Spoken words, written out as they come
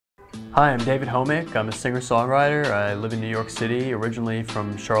Hi, I'm David Holmyk. I'm a singer-songwriter. I live in New York City, originally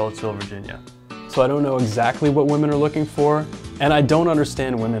from Charlottesville, Virginia. So I don't know exactly what women are looking for, and I don't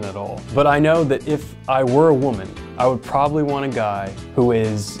understand women at all. But I know that if I were a woman, I would probably want a guy who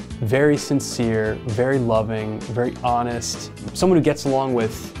is very sincere, very loving, very honest, someone who gets along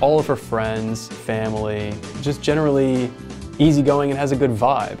with all of her friends, family, just generally easygoing and has a good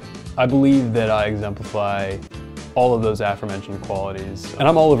vibe. I believe that I exemplify all of those aforementioned qualities. And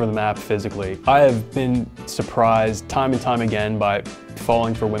I'm all over the map physically. I have been surprised time and time again by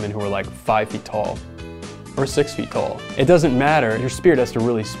falling for women who are like 5 feet tall or 6 feet tall. It doesn't matter. Your spirit has to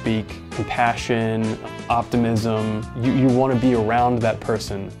really speak compassion, optimism. You want to be around that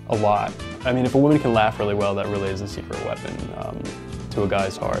person a lot. I mean, if a woman can laugh really well, that really is a secret weapon to a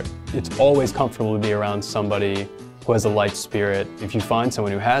guy's heart. It's always comfortable to be around somebody who has a light spirit. If you find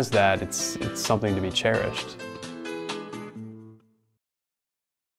someone who has that, it's something to be cherished.